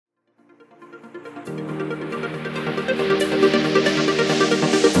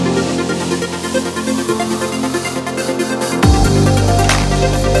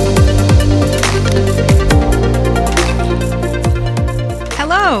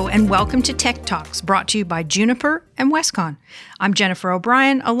Hello, and welcome to Tech Talks, brought to you by Juniper and Westcon. I'm Jennifer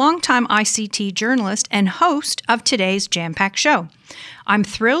O'Brien, a longtime ICT journalist and host of today's jam-packed show. I'm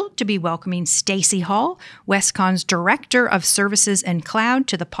thrilled to be welcoming Stacey Hall, Westcon's Director of Services and Cloud,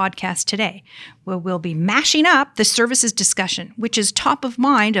 to the podcast today, where we'll be mashing up the services discussion, which is top of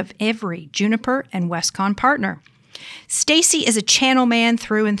mind of every Juniper and Westcon partner. Stacey is a channel man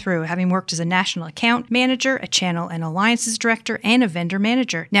through and through, having worked as a national account manager, a channel and alliances director, and a vendor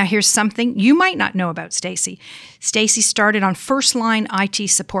manager. Now, here's something you might not know about Stacey. Stacey started on first-line IT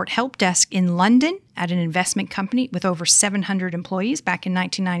support help desk in London at an investment company with over 700 employees back in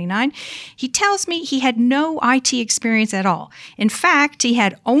 1999. He tells me he had no IT experience at all. In fact, he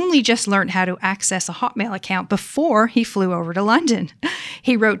had only just learned how to access a Hotmail account before he flew over to London.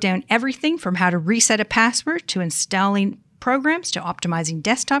 He wrote down everything from how to reset a password to installing programs to optimizing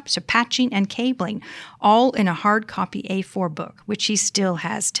desktops to patching and cabling, all in a hard copy A4 book, which he still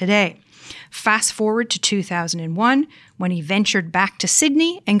has today. Fast forward to 2001, when he ventured back to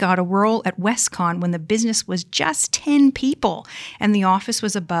Sydney and got a role at Westcon when the business was just 10 people and the office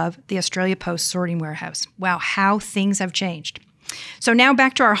was above the Australia Post sorting warehouse. Wow, how things have changed. So now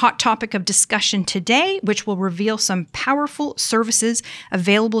back to our hot topic of discussion today, which will reveal some powerful services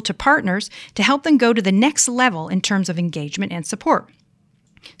available to partners to help them go to the next level in terms of engagement and support.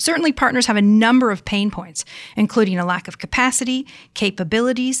 Certainly, partners have a number of pain points, including a lack of capacity,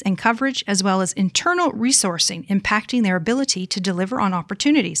 capabilities, and coverage, as well as internal resourcing impacting their ability to deliver on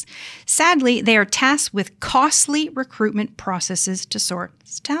opportunities. Sadly, they are tasked with costly recruitment processes to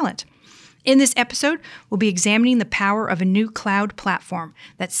source talent. In this episode, we'll be examining the power of a new cloud platform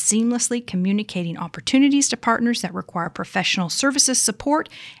that's seamlessly communicating opportunities to partners that require professional services support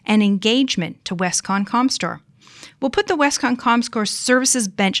and engagement to Westcon Comstor. We'll put the Westcon Comstor services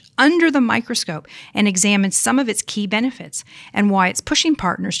bench under the microscope and examine some of its key benefits and why it's pushing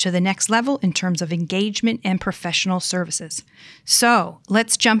partners to the next level in terms of engagement and professional services. So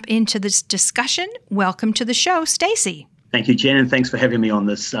let's jump into this discussion. Welcome to the show, Stacey. Thank you, Jen, and thanks for having me on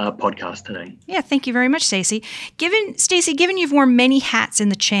this podcast today. Yeah, thank you very much, Stacey. Given you've worn many hats in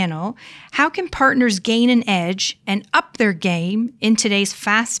the channel, how can partners gain an edge and up their game in today's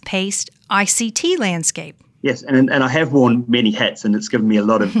fast-paced ICT landscape? Yes, and I have worn many hats, and it's given me a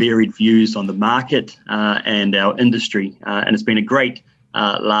lot of varied views on the market and our industry, and it's been a great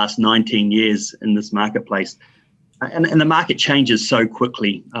last 19 years in this marketplace. And the market changes so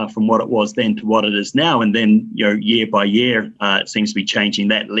quickly from what it was then to what it is now, and then year by year it seems to be changing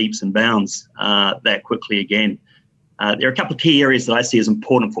that leaps and bounds that quickly again. There are a couple of key areas that I see as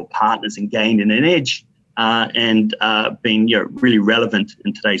important for partners in gaining an edge and being really relevant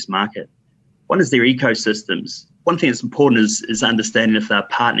in today's market. One is their ecosystems. One thing that's important is understanding if they're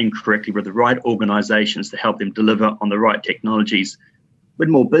partnering correctly with the right organizations to help them deliver on the right technologies, win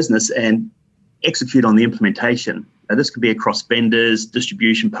more business, and execute on the implementation. Now, this could be across vendors,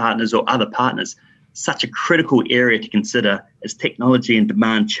 distribution partners, or other partners. Such a critical area to consider as technology and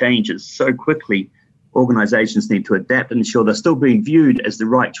demand changes so quickly. Organizations need to adapt and ensure they're still being viewed as the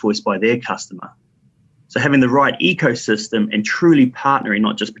right choice by their customer. So having the right ecosystem and truly partnering,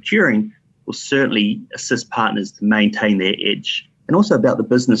 not just procuring, will certainly assist partners to maintain their edge. And also about the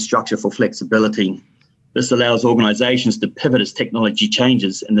business structure for flexibility. This allows organizations to pivot as technology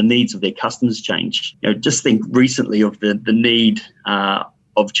changes and the needs of their customers change. Just think recently of the need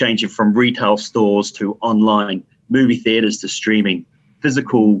of changing from retail stores to online, movie theaters to streaming,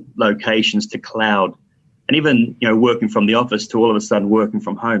 physical locations to cloud, and even working from the office to all of a sudden working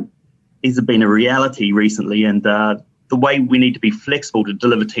from home. These have been a reality recently, and the way we need to be flexible to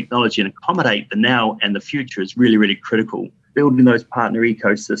deliver technology and accommodate the now and the future is really, really critical. Building those partner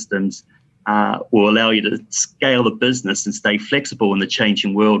ecosystems will allow you to scale the business and stay flexible in the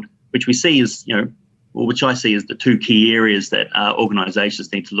changing world, which we see as, which I see as the two key areas that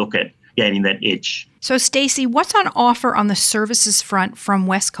organizations need to look at gaining that edge. So, Stacey, what's on offer on the services front from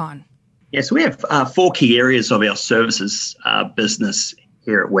Westcon? Yes, we have 4 key areas of our services business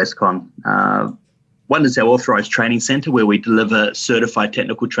here at Westcon. One is our authorized training center, where we deliver certified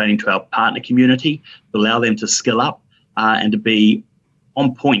technical training to our partner community to allow them to skill up and to be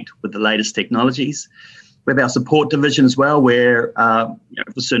on point with the latest technologies. We have our support division as well, where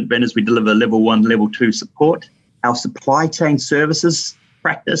for certain vendors we deliver level 1, level 2 support. Our supply chain services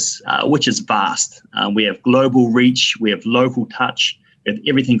practice, which is vast. We have global reach, we have local touch, we have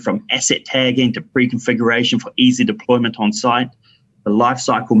everything from asset tagging to pre-configuration for easy deployment on site, the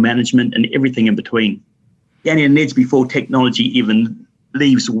lifecycle management, and everything in between. Gaining an edge before technology even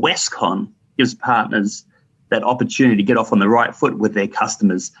leaves Westcon gives partners that opportunity to get off on the right foot with their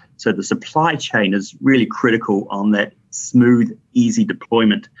customers. So the supply chain is really critical on that smooth, easy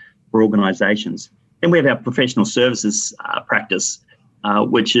deployment for organizations. Then we have our professional services practice,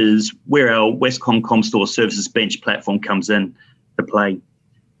 which is where our Westcon Comstor Services Bench platform comes in to play.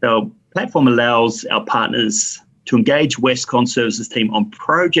 Our platform allows our partners to engage Westcon services team on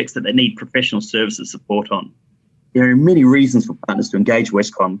projects that they need professional services support on. There are many reasons for partners to engage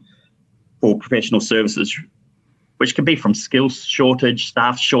Westcon for professional services, which can be from skills shortage,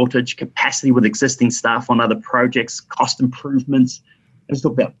 staff shortage, capacity with existing staff on other projects, cost improvements. Let's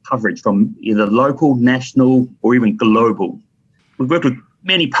talk about coverage from either local, national, or even global. We've worked with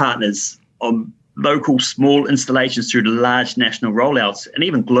many partners on local small installations through to large national rollouts and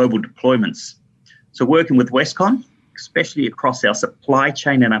even global deployments. So working with Westcon, especially across our supply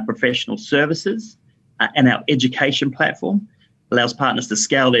chain and our professional services and our education platform, allows partners to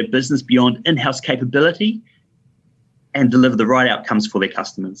scale their business beyond in-house capability and deliver the right outcomes for their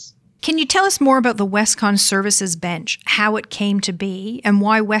customers. Can you tell us more about the Westcon Services Bench, how it came to be, and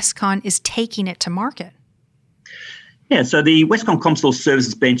why Westcon is taking it to market? Yeah, so the Westcon Comstor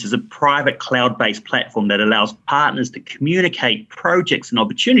Services Bench is a private cloud-based platform that allows partners to communicate projects and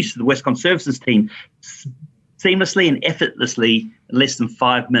opportunities to the Westcon Services team seamlessly and effortlessly in less than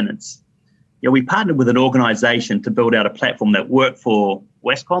 5 minutes. We partnered with an organization to build out a platform that worked for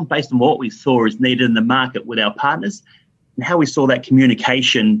Westcon based on what we saw is needed in the market with our partners and how we saw that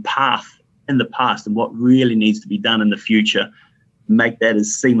communication path in the past and what really needs to be done in the future to make that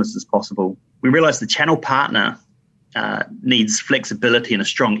as seamless as possible. We realized the channel partner needs flexibility and a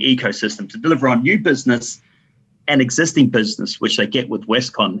strong ecosystem to deliver on new business and existing business, which they get with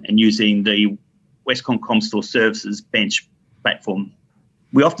Westcon and using the Westcon Comstor Services Bench platform.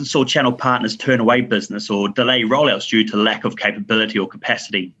 We often saw channel partners turn away business or delay rollouts due to lack of capability or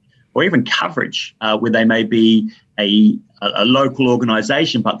capacity, or even coverage, where they may be a local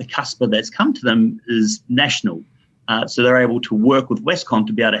organization, but the customer that's come to them is national. So they're able to work with Westcon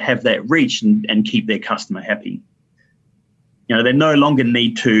to be able to have that reach and keep their customer happy. They no longer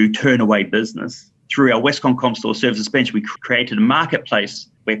need to turn away business. Through our Westcon Comstor Services Bench, we created a marketplace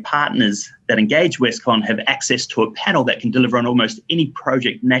where partners that engage Westcon have access to a panel that can deliver on almost any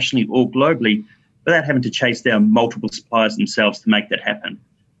project nationally or globally without having to chase down multiple suppliers themselves to make that happen.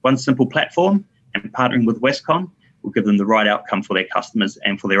 One simple platform, and partnering with Westcon will give them the right outcome for their customers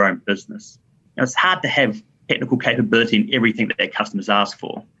and for their own business. It's hard to have technical capability in everything that their customers ask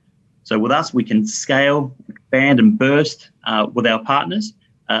for. So with us, we can scale, expand and burst with our partners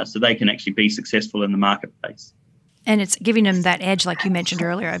so they can actually be successful in the marketplace. And it's giving them that edge, like you mentioned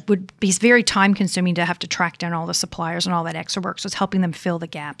earlier. It would be very time-consuming to have to track down all the suppliers and all that extra work, so it's helping them fill the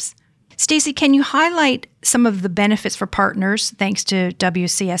gaps. Stacey, can you highlight some of the benefits for partners thanks to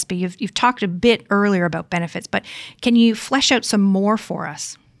WCSB? You've talked a bit earlier about benefits, but can you flesh out some more for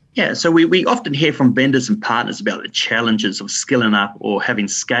us? Yeah, so we often hear from vendors and partners about the challenges of skilling up or having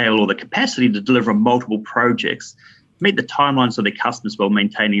scale or the capacity to deliver on multiple projects, meet the timelines of their customers while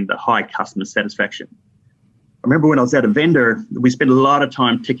maintaining the high customer satisfaction. I remember when I was at a vendor, we spent a lot of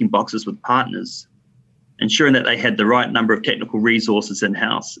time ticking boxes with partners, ensuring that they had the right number of technical resources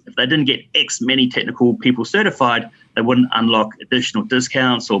in-house. If they didn't get X many technical people certified, they wouldn't unlock additional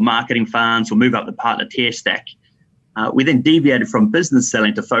discounts or marketing funds or move up the partner tier stack. We then deviated from business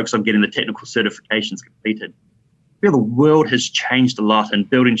selling to focus on getting the technical certifications completed. I feel the world has changed a lot, and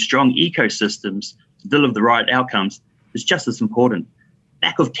building strong ecosystems to deliver the right outcomes is just as important.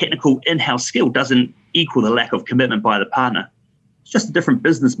 Lack of technical in-house skill doesn't equal the lack of commitment by the partner. It's just a different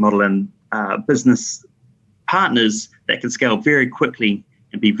business model and business partners that can scale very quickly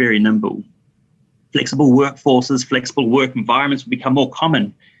and be very nimble. Flexible workforces, flexible work environments will become more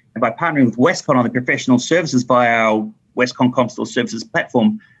common. And by partnering with Westcon on the professional services via our Westcon Comstor Services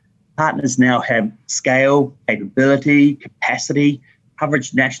platform, partners now have scale, capability, capacity,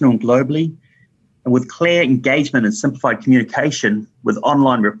 coverage national and globally. And with clear engagement and simplified communication with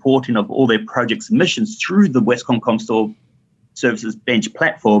online reporting of all their projects and missions through the Westcon Comstor Services Bench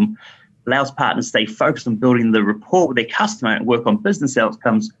platform, allows partners to stay focused on building the rapport with their customer and work on business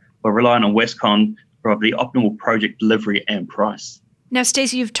outcomes while relying on Westcon for the optimal project delivery and price. Now,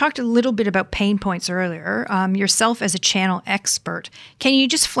 Stacey, you've talked a little bit about pain points earlier, yourself as a channel expert. Can you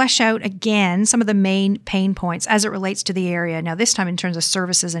just flesh out again some of the main pain points as it relates to the area, now this time in terms of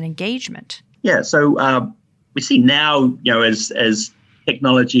services and engagement? Yeah, so we see now, as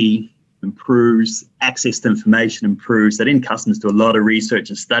technology improves, access to information improves, that end customers do a lot of research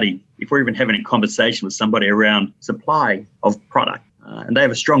and study before even having a conversation with somebody around supply of product. And they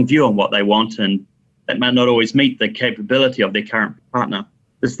have a strong view on what they want, and that might not always meet the capability of their current partner.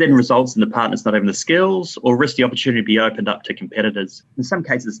 This then results in the partners not having the skills or risk the opportunity to be opened up to competitors. In some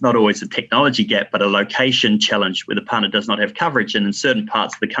cases, it's not always a technology gap, but a location challenge where the partner does not have coverage in certain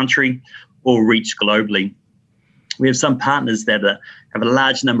parts of the country or reach globally. We have some partners that have a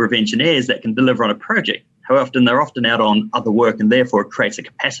large number of engineers that can deliver on a project. However, they're often out on other work, and therefore it creates a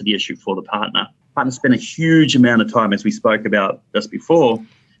capacity issue for the partner. Partners spend a huge amount of time, as we spoke about just before,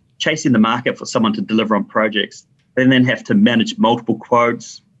 chasing the market for someone to deliver on projects. They then have to manage multiple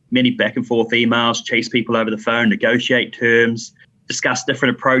quotes, many back and forth emails, chase people over the phone, negotiate terms, discuss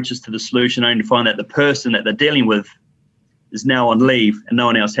different approaches to the solution, only to find that the person that they're dealing with is now on leave and no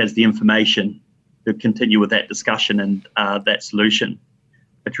one else has the information to continue with that discussion and that solution.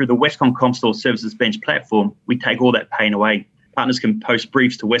 But through the Westcon Comstore Services Bench platform, we take all that pain away. Partners can post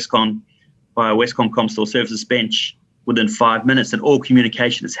briefs to Westcon via Westcon Comstore Services Bench within 5 minutes, and all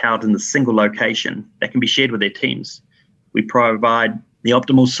communication is held in a single location that can be shared with their teams. We provide the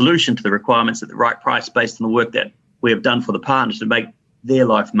optimal solution to the requirements at the right price based on the work that we have done for the partners to make their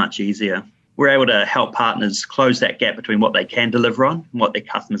life much easier. We're able to help partners close that gap between what they can deliver on and what their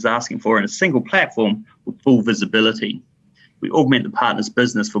customers are asking for in a single platform with full visibility. We augment the partner's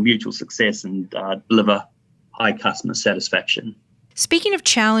business for mutual success and deliver high customer satisfaction. Speaking of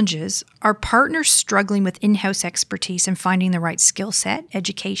challenges, are partners struggling with in-house expertise and finding the right skill set,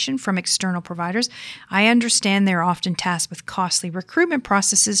 education from external providers? I understand they're often tasked with costly recruitment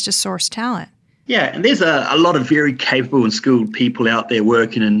processes to source talent. Yeah, and there's a lot of very capable and skilled people out there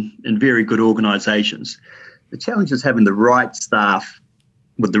working in very good organisations. The challenge is having the right staff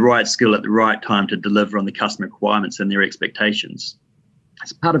with the right skill at the right time to deliver on the customer requirements and their expectations.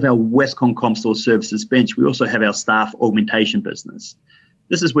 As part of our Westcon Comstore Services Bench, we also have our staff augmentation business.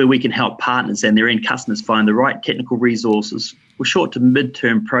 This is where we can help partners and their end customers find the right technical resources for short to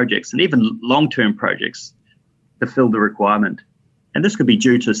mid-term projects and even long-term projects to fill the requirement. And this could be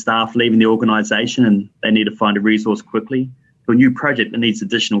due to staff leaving the organisation and they need to find a resource quickly, to a new project that needs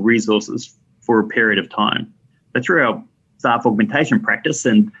additional resources for a period of time. But through our staff augmentation practice,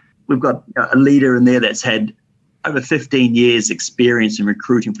 and we've got a leader in there that's had over 15 years experience in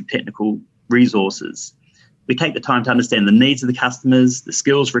recruiting for technical resources. We take the time to understand the needs of the customers, the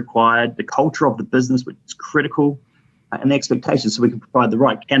skills required, the culture of the business, which is critical, and the expectations, so we can provide the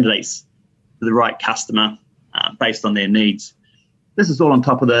right candidates to the right customer based on their needs. This is all on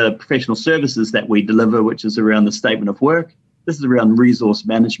top of the professional services that we deliver, which is around the statement of work. This is around resource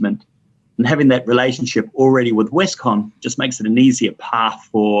management. And having that relationship already with Westcon just makes it an easier path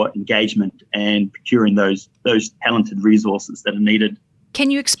for engagement and procuring those talented resources that are needed. Can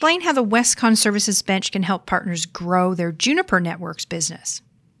you explain how the Westcon Services Bench can help partners grow their Juniper Networks business?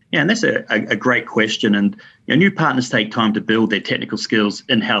 Yeah, and that's a great question. And new partners take time to build their technical skills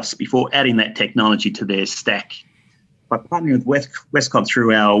in-house before adding that technology to their stack. By partnering with Westcon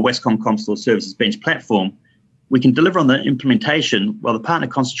through our Westcon Comstore Services Bench platform, we can deliver on the implementation while the partner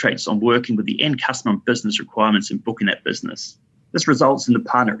concentrates on working with the end customer and business requirements and booking that business. This results in the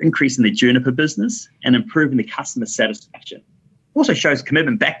partner increasing their Juniper business and improving the customer satisfaction. It also shows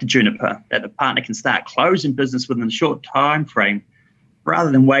commitment back to Juniper that the partner can start closing business within a short time frame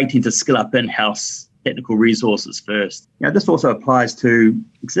rather than waiting to skill up in-house technical resources first. This also applies to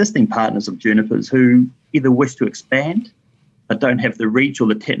existing partners of Juniper's who either wish to expand but don't have the reach or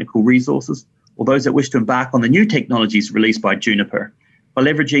the technical resources, or those that wish to embark on the new technologies released by Juniper. By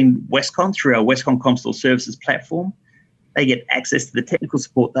leveraging Westcon through our Westcon Comstore Services platform, they get access to the technical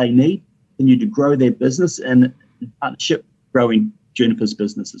support they need, continue to grow their business, and in partnership growing Juniper's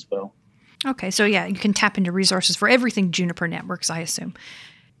business as well. Okay, so you can tap into resources for everything Juniper Networks, I assume.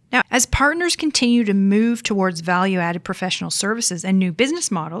 Now, as partners continue to move towards value-added professional services and new business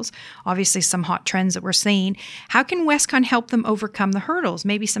models, obviously some hot trends that we're seeing, how can Westcon help them overcome the hurdles,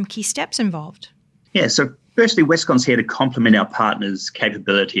 maybe some key steps involved? Yeah, so firstly, Westcon's here to complement our partners'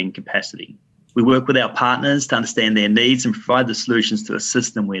 capability and capacity. We work with our partners to understand their needs and provide the solutions to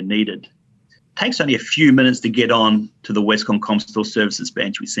assist them where needed. It takes only a few minutes to get on to the Westcon Comstore Services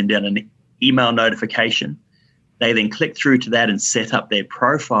Bench. We send out an email notification. They then click through to that and set up their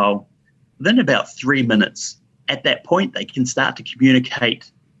profile within about 3 minutes. At that point, they can start to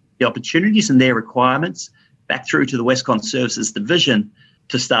communicate the opportunities and their requirements back through to the Westcon Services Division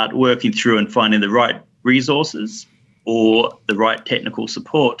to start working through and finding the right resources or the right technical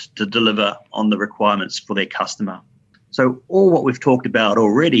support to deliver on the requirements for their customer. So all what we've talked about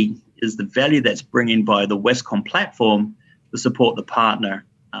already is the value that's bringing by the Westcon platform to support the partner,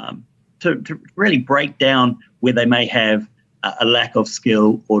 to really break down where they may have a lack of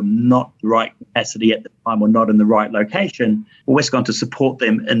skill or not the right capacity at the time or not in the right location, for Westcon to support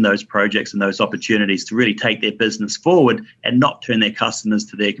them in those projects and those opportunities to really take their business forward and not turn their customers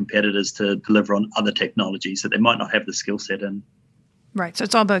to their competitors to deliver on other technologies that they might not have the skill set in. Right. So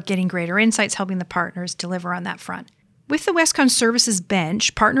it's all about getting greater insights, helping the partners deliver on that front. With the Westcon Services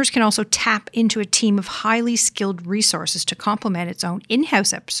Bench, partners can also tap into a team of highly skilled resources to complement its own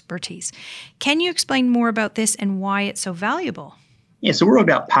in-house expertise. Can you explain more about this and why it's so valuable? Yeah, so we're all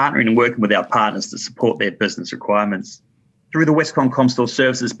about partnering and working with our partners to support their business requirements. Through the Westcon Comstore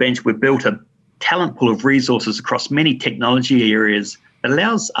Services Bench, we've built a talent pool of resources across many technology areas that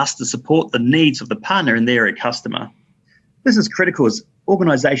allows us to support the needs of the partner and their customer. This is critical as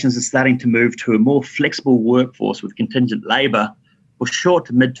organisations are starting to move to a more flexible workforce with contingent labour for short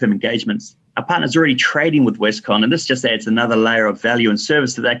to mid-term engagements. Our partners are already trading with Westcon, and this just adds another layer of value and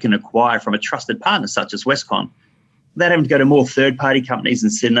service that they can acquire from a trusted partner such as Westcon. Without having to go to more third-party companies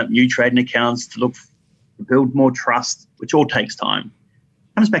and setting up new trading accounts to build more trust, which all takes time.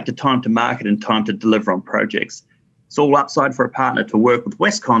 It comes back to time to market and time to deliver on projects. It's all upside for a partner to work with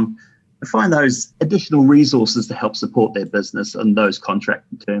Westcon and find those additional resources to help support their business on those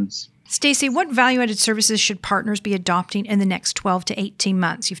contracting terms. Stacey, what value-added services should partners be adopting in the next 12 to 18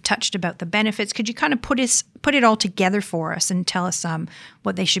 months? You've touched about the benefits. Could you kind of put it all together for us and tell us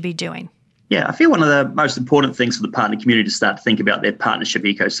what they should be doing? Yeah, I feel one of the most important things for the partner community to start to think about their partnership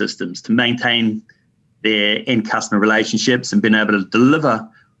ecosystems, to maintain their end customer relationships and being able to deliver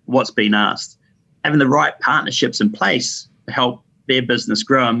what's been asked. Having the right partnerships in place to help their business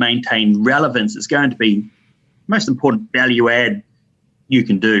grow and maintain relevance is going to be the most important value add you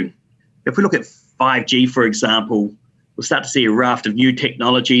can do. If we look at 5G, for example, we'll start to see a raft of new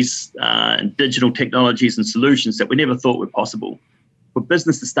technologies and digital technologies and solutions that we never thought were possible. For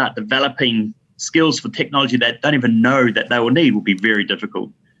business to start developing skills for technology that don't even know that they will need will be very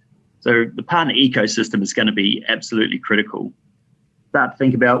difficult. So the partner ecosystem is going to be absolutely critical. Start to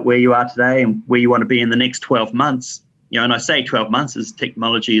think about where you are today and where you want to be in the next 12 months. And I say 12 months as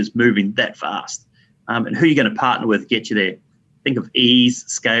technology is moving that fast. And who you're going to partner with get you there. Think of ease,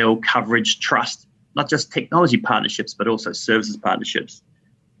 scale, coverage, trust, not just technology partnerships, but also services partnerships.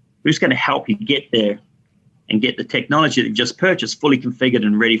 Who's going to help you get there and get the technology that you just purchased fully configured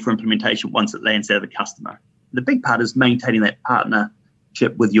and ready for implementation once it lands out of the customer? The big part is maintaining that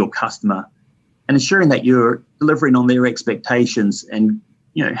partnership with your customer and ensuring that you're delivering on their expectations and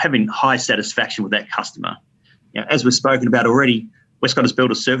having high satisfaction with that customer. As we've spoken about already, Westcon has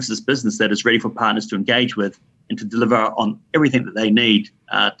built a services business that is ready for partners to engage with and to deliver on everything that they need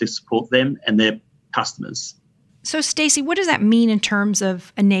to support them and their customers. So, Stacey, what does that mean in terms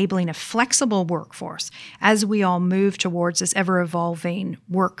of enabling a flexible workforce as we all move towards this ever-evolving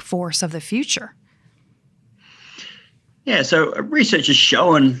workforce of the future? Yeah, so research has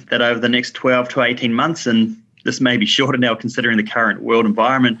shown that over the next 12 to 18 months, and this may be shorter now considering the current world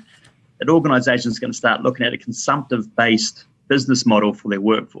environment, that organisations are going to start looking at a consumptive-based business model for their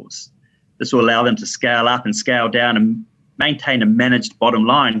workforce. This will allow them to scale up and scale down and maintain a managed bottom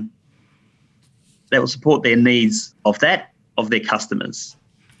line that will support their needs of their customers.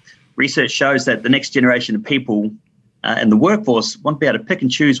 Research shows that the next generation of people in the workforce won't be able to pick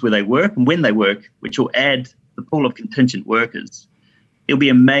and choose where they work and when they work, which will add the pool of contingent workers. There'll be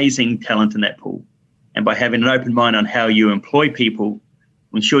amazing talent in that pool. And by having an open mind on how you employ people,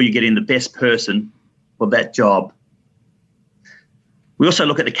 ensure you're getting the best person for that job. We also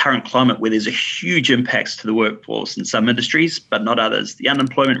look at the current climate where there's a huge impacts to the workforce in some industries, but not others. The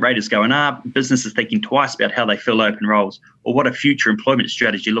unemployment rate is going up. Businesses thinking twice about how they fill open roles or what a future employment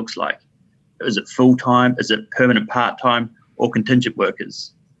strategy looks like. Is it full-time? Is it permanent part-time or contingent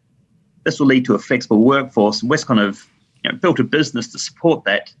workers? This will lead to a flexible workforce, and Westcon have built a business to support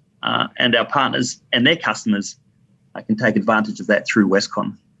that, and our partners and their customers can take advantage of that through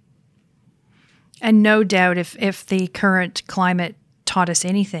Westcon. And no doubt if the current climate taught us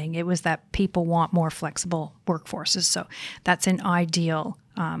anything, it was that people want more flexible workforces. So that's an ideal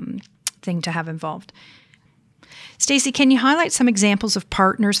thing to have involved. Stacey, can you highlight some examples of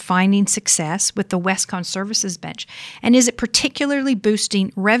partners finding success with the Westcon Services Bench? And is it particularly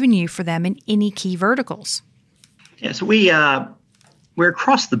boosting revenue for them in any key verticals? Yeah, so we're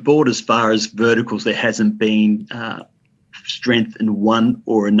across the board as far as verticals. There hasn't been strength in one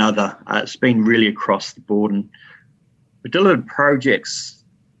or another. It's been really across the board. And we've delivered projects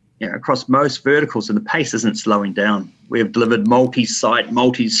across most verticals, and the pace isn't slowing down. We have delivered multi-site,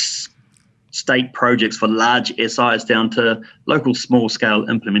 multi-state projects for large SIs down to local small-scale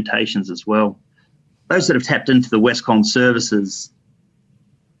implementations as well. Those that have tapped into the Westcon services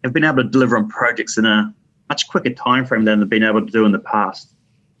have been able to deliver on projects in a much quicker time frame than they've been able to do in the past.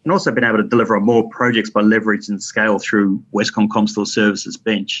 And also been able to deliver on more projects by leveraging scale through Westcon Comstor Services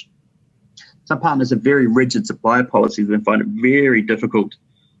Bench. Some partners have very rigid supplier policies and find it very difficult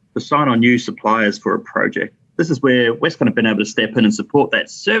to sign on new suppliers for a project. This is where Westcon have been able to step in and support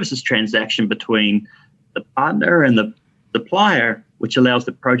that services transaction between the partner and the supplier, which allows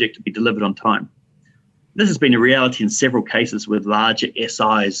the project to be delivered on time. This has been a reality in several cases with larger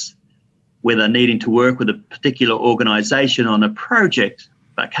SIs where they're needing to work with a particular organisation on a project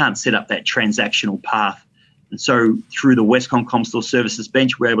but can't set up that transactional path. And so through the Westcon Comstor Services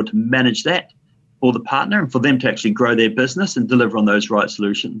Bench, we're able to manage that for the partner and for them to actually grow their business and deliver on those right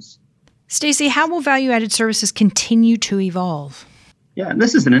solutions. Stacey, how will value-added services continue to evolve? Yeah, and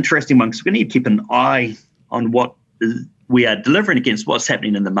this is an interesting one because we need to keep an eye on what we are delivering against what's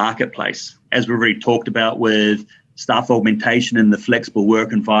happening in the marketplace. As we've already talked about with staff augmentation in the flexible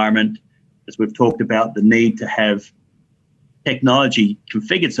work environment, as we've talked about the need to have technology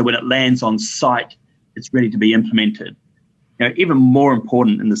configured so when it lands on site, it's ready to be implemented. You know, even more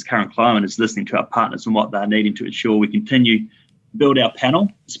important in this current climate is listening to our partners and what they're needing to ensure we continue to build our panel,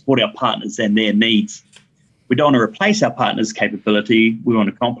 support our partners and their needs. We don't want to replace our partners' capability, we want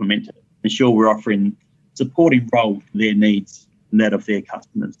to complement it, ensure we're offering supporting role for their needs and that of their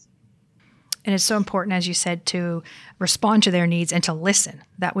customers. And it's so important, as you said, to respond to their needs and to listen.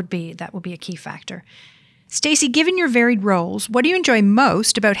 That would be a key factor. Stacey, given your varied roles, what do you enjoy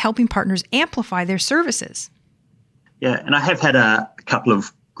most about helping partners amplify their services? Yeah, and I have had a couple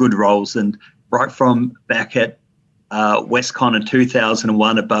of good roles, and right from back at Westcon in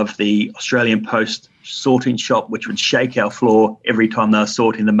 2001 above the Australian Post sorting shop, which would shake our floor every time they were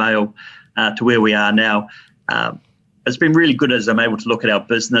sorting the mail, to where we are now. It's been really good as I'm able to look at our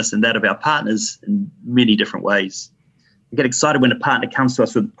business and that of our partners in many different ways. I get excited when a partner comes to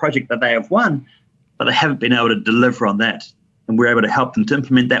us with a project that they have won, but they haven't been able to deliver on that. And we're able to help them to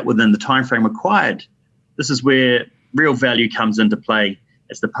implement that within the time frame required. This is where real value comes into play,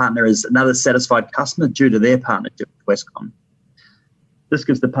 as the partner is another satisfied customer due to their partnership with Westcon. This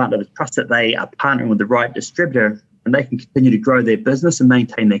gives the partner the trust that they are partnering with the right distributor and they can continue to grow their business and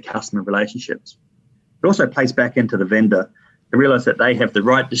maintain their customer relationships. It also plays back into the vendor to realise that they have the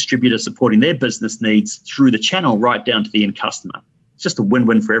right distributor supporting their business needs through the channel right down to the end customer. It's just a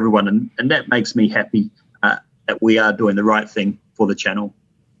win-win for everyone, and that makes me happy that we are doing the right thing for the channel.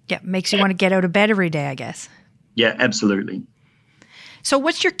 Yeah, makes you want to get out of bed every day, I guess. Yeah, absolutely. So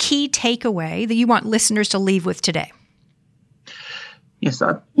what's your key takeaway that you want listeners to leave with today? Yes,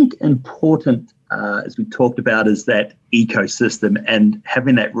 I think important, as we talked about, is that ecosystem and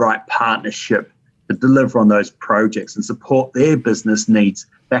having that right partnership to deliver on those projects and support their business needs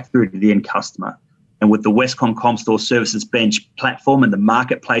back through to the end customer. And with the Westcon Comstor Services Bench platform and the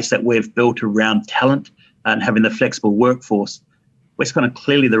marketplace that we've built around talent and having the flexible workforce, Westcon are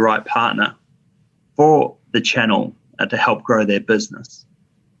clearly the right partner for the channel to help grow their business.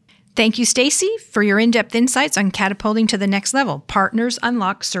 Thank you, Stacey, for your in-depth insights on catapulting to the next level. Partners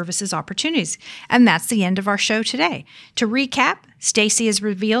unlock services opportunities. And that's the end of our show today. To recap, Stacey has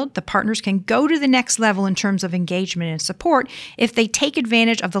revealed the partners can go to the next level in terms of engagement and support if they take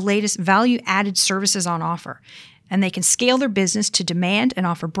advantage of the latest value-added services on offer. And they can scale their business to demand and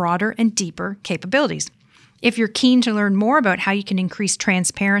offer broader and deeper capabilities. If you're keen to learn more about how you can increase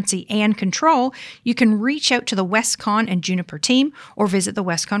transparency and control, you can reach out to the Westcon and Juniper team or visit the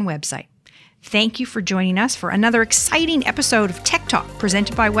Westcon website. Thank you for joining us for another exciting episode of Tech Talk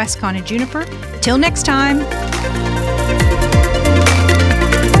presented by Westcon and Juniper. Till next time.